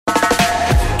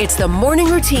It's the morning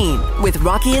routine with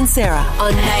Rocki and Sarah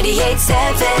on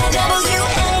 98.7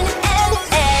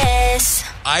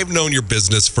 WNS. I've known your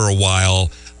business for a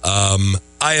while. I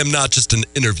am not just an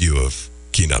interview of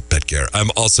Keenot Pet Care.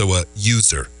 I'm also a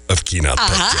user of Keenot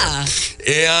Pet Care.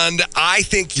 And I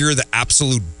think you're the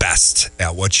absolute best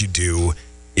at what you do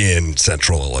in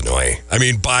Central Illinois. I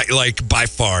mean, by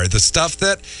far. The stuff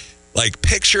that, like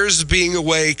pictures being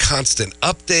away, constant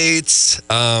updates,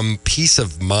 peace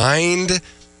of mind.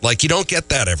 Like, you don't get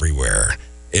that everywhere.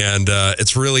 And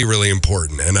it's really, really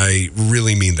important. And I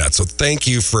really mean that. So thank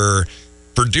you for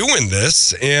doing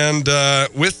this. And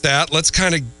with that, let's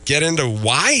kind of get into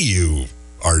why you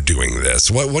are doing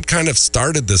this. What kind of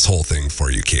started this whole thing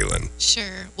for you, Kaitlyn?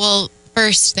 Sure. Well,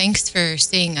 first, thanks for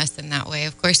seeing us in that way.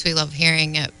 Of course, we love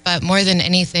hearing it. But more than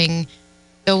anything,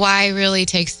 the why really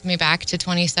takes me back to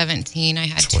 2017. I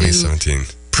had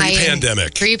 2017.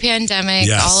 Pre-pandemic. Pre-pandemic,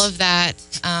 yes. All of that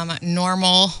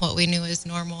normal, what we knew as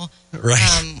normal. Right.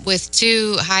 With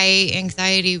two high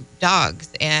anxiety dogs.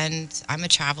 And I'm a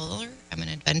traveler. I'm an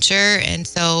adventurer. And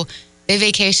so they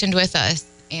vacationed with us.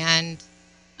 And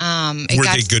were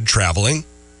they good traveling?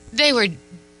 They were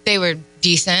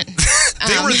decent.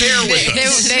 They were there with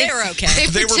us. They were okay.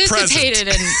 They participated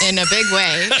in a big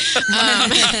way.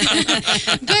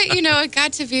 But, it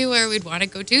got to be where we'd want to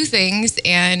go do things,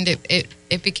 and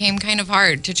it became kind of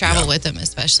hard to travel with them,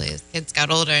 especially as kids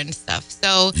got older and stuff.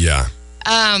 So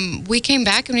we came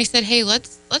back and we said, hey,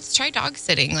 let's try dog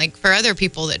sitting, like for other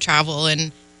people that travel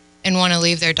and want to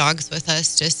leave their dogs with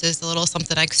us, just as a little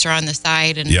something extra on the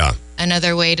side, and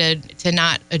another way to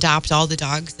not adopt all the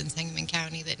dogs in Sangamon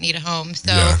County that need a home.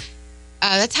 So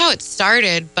that's how it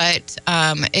started, but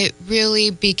it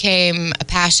really became a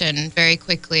passion very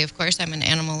quickly. Of course, I'm an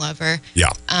animal lover.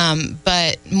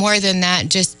 But more than that,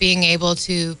 just being able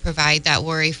to provide that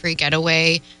worry-free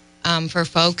getaway for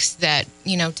folks that,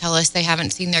 tell us they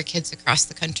haven't seen their kids across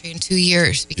the country in 2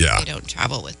 years because they don't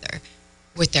travel with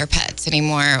their pets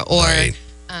anymore. Or,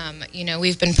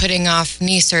 we've been putting off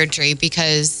knee surgery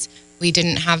because we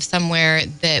didn't have somewhere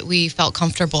that we felt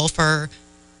comfortable for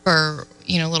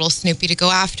little Snoopy to go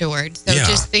afterwards. So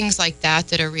just things like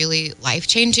that are really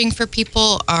life-changing for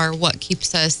people are what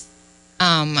keeps us,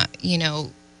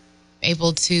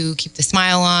 able to keep the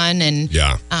smile on and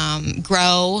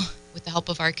grow with the help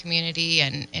of our community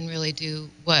and really do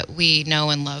what we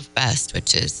know and love best,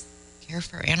 which is care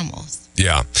for animals.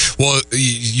 Yeah. Well,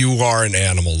 you are an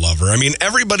animal lover. I mean,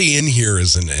 everybody in here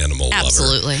is an animal lover.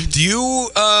 Absolutely. Do you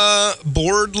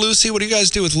board Lucy? What do you guys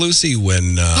do with Lucy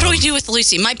when... what do we do with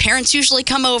Lucy? My parents usually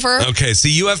come over. Okay, so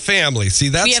you have family. See,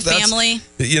 we have family.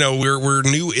 We're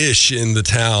new-ish in the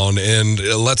town, and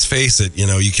let's face it,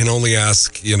 you can only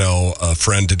ask, a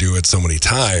friend to do it so many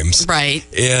times. Right.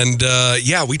 And,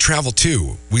 we travel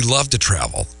too. We love to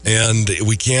travel, and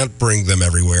we can't bring them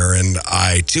everywhere. And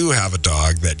I, too, have a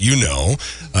dog that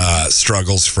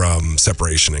struggles from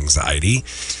separation anxiety.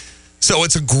 So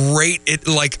it's a great,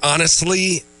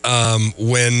 honestly,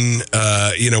 when,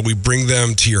 we bring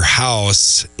them to your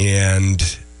house and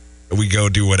we go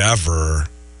do whatever,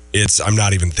 I'm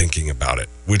not even thinking about it,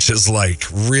 which is like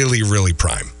really, really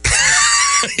prime.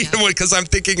 Because I'm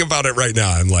thinking about it right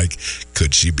now. I'm like,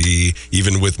 could she be,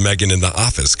 even with Megan in the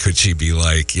office, could she be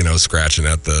scratching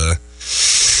at the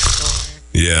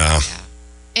door?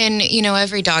 And,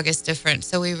 every dog is different.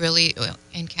 So we really,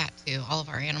 and cat too, all of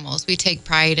our animals, we take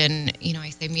pride in, I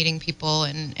say meeting people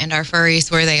and our furries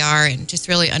where they are and just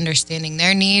really understanding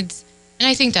their needs. And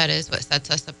I think that is what sets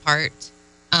us apart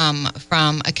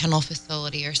from a kennel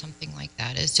facility or something like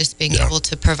that, is just being able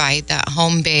to provide that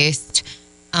home-based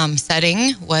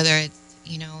setting, whether it's,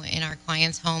 in our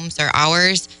clients' homes or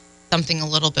ours, something a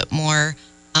little bit more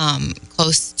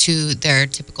close to their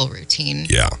typical routine.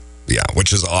 Yeah,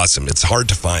 which is awesome. It's hard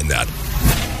to find that.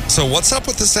 So what's up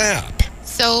with this app?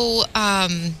 So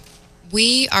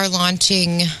we are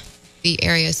launching the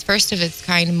area's first of its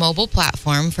kind mobile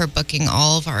platform for booking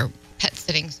all of our pet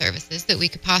sitting services that we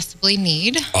could possibly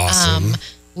need. Awesome.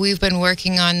 We've been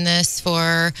working on this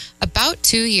for about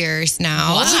 2 years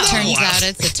now. Wow. As it turns out,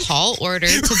 it's a tall order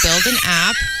to build an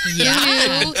app.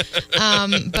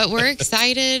 But we're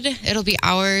excited. It'll be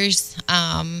ours.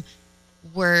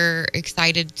 We're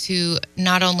excited to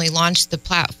not only launch the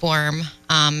platform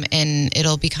and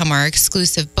it'll become our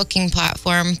exclusive booking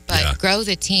platform, but grow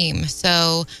the team.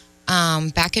 So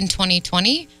back in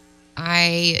 2020,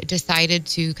 I decided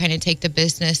to kind of take the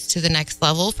business to the next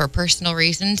level for personal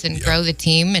reasons and grow the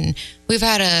team. And we've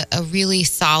had a really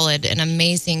solid and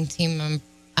amazing team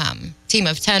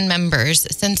of 10 members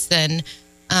since then,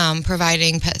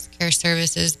 providing pet care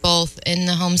services both in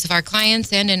the homes of our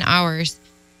clients and in ours.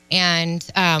 And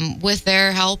with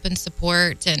their help and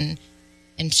support and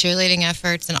cheerleading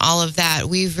efforts and all of that,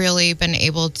 we've really been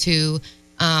able to,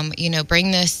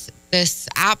 bring this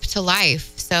app to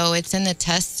life. So it's in the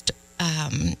test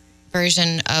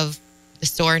version of the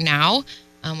store now.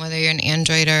 Whether you're an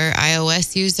Android or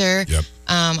iOS user,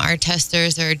 our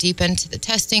testers are deep into the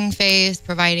testing phase,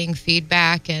 providing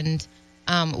feedback, and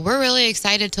we're really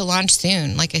excited to launch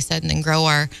soon, like I said, and then grow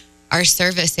our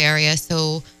service area.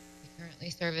 So we currently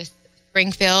service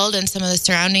Springfield and some of the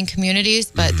surrounding communities,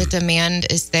 but the demand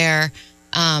is there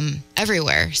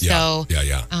everywhere. So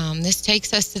this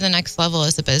takes us to the next level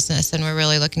as a business, and we're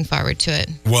really looking forward to it.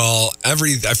 Well, I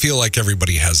feel like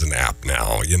everybody has an app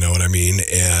now, you know what I mean?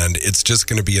 And it's just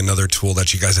going to be another tool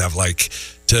that you guys have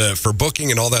for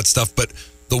booking and all that stuff. But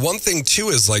the one thing too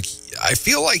is I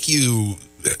feel like you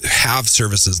have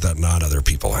services that not other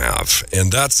people have.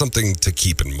 And that's something to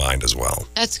keep in mind as well.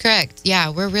 That's correct. Yeah,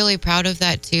 we're really proud of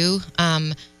that too.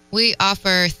 We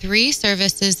offer 3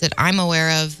 services that I'm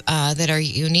aware of that are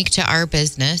unique to our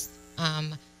business.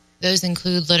 Those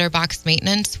include litter box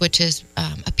maintenance, which is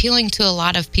appealing to a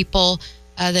lot of people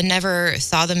that never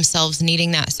saw themselves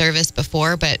needing that service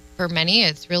before. But for many,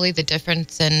 it's really the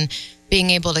difference in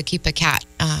being able to keep a cat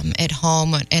at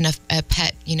home and a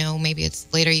pet, maybe it's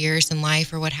later years in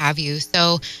life or what have you.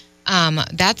 So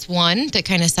that's one that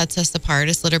kind of sets us apart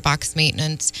is litter box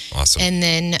maintenance. Awesome. And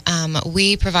then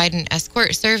we provide an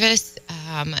escort service.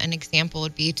 An example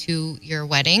would be to your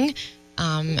wedding,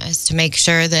 as to make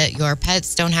sure that your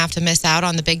pets don't have to miss out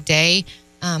on the big day.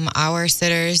 Our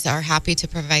sitters are happy to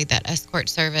provide that escort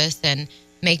service and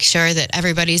make sure that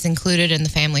everybody's included in the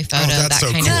family photo, that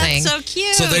so kind cool. of thing. That's so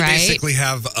cute. So they basically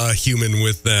have a human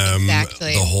with them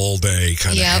the whole day,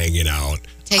 kind of hanging out.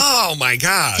 Oh my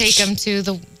gosh. Take them to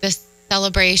the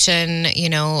celebration,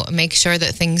 make sure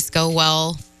that things go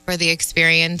well for the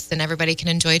experience and everybody can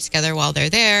enjoy together while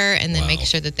they're there, and then make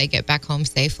sure that they get back home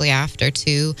safely after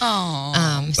too.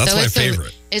 Oh, that's my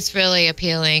favorite. It's really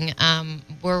appealing.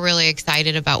 We're really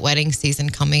excited about wedding season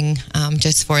coming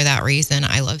just for that reason.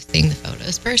 I love seeing the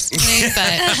photos personally,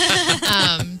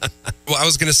 but well, I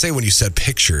was going to say when you said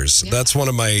pictures, that's one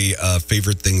of my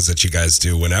favorite things that you guys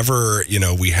do. Whenever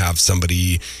we have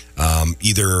somebody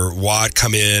either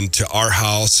come in to our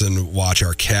house and watch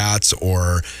our cats,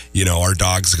 or our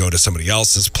dogs go to somebody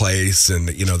else's place and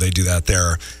they do that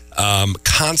there.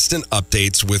 Constant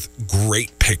updates with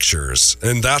great pictures,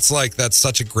 and that's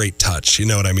such a great touch, you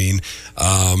know what I mean?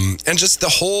 And just the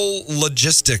whole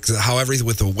logistics, how everything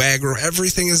with the wagger,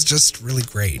 everything is just really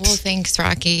great. Well, thanks,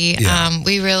 Rocki.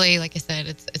 We really, like I said,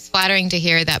 it's flattering to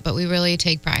hear that, but we really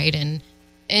take pride in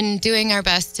doing our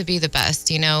best to be the best.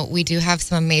 We do have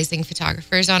some amazing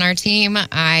photographers on our team.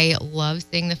 I love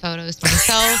seeing the photos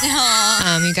myself.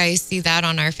 You guys see that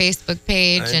on our Facebook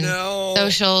page and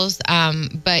socials.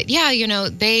 But yeah,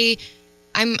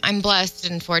 I'm blessed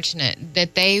and fortunate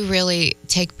that they really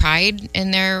take pride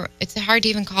in it's hard to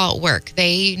even call it work.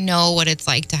 They know what it's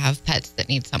like to have pets that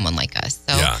need someone like us.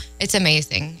 So it's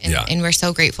amazing. And we're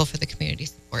so grateful for the community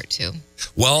support too.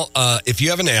 Well, if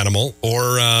you have an animal,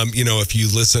 or, if you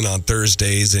listen on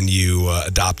Thursdays and you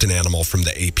adopt an animal from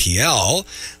the APL,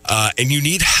 and you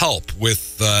need help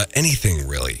with anything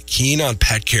really, Keen on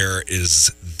Pet Care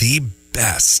is the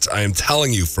best. I am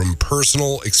telling you from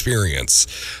personal experience.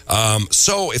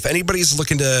 So if anybody's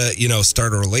looking to,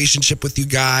 start a relationship with you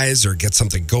guys or get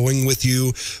something going with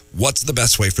you, what's the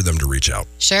best way for them to reach out?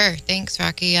 Sure. Thanks,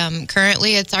 Rocki.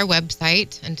 Currently, it's our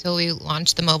website until we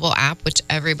launch the mobile app, which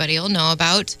everybody will know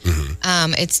about.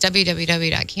 It's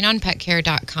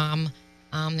www.keenonpetcare.com.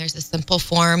 There's a simple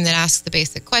form that asks the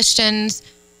basic questions.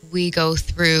 We go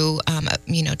through,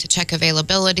 to check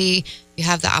availability. You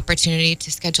have the opportunity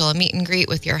to schedule a meet and greet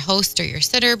with your host or your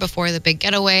sitter before the big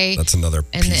getaway. That's another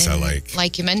piece I like.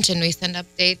 Like you mentioned, we send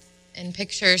updates and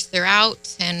pictures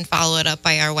throughout and follow it up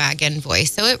by our WAG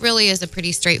invoice. So it really is a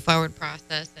pretty straightforward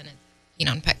process, and it's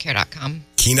KeenOnPetCare.com.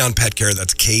 Keen on Pet Care,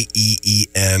 that's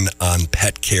KEEN on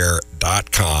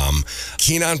petcare.com.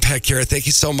 Keen on Pet Care, thank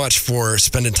you so much for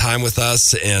spending time with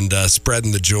us and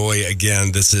spreading the joy.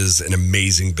 Again, this is an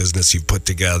amazing business you've put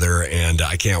together, and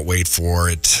I can't wait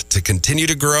for it to continue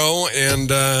to grow.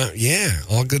 And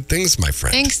all good things, my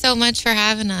friend. Thanks so much for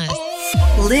having us.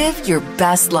 Live your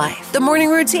best life. The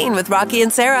Morning Routine with Rocki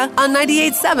and Sarah on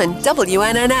 98.7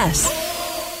 WNNS.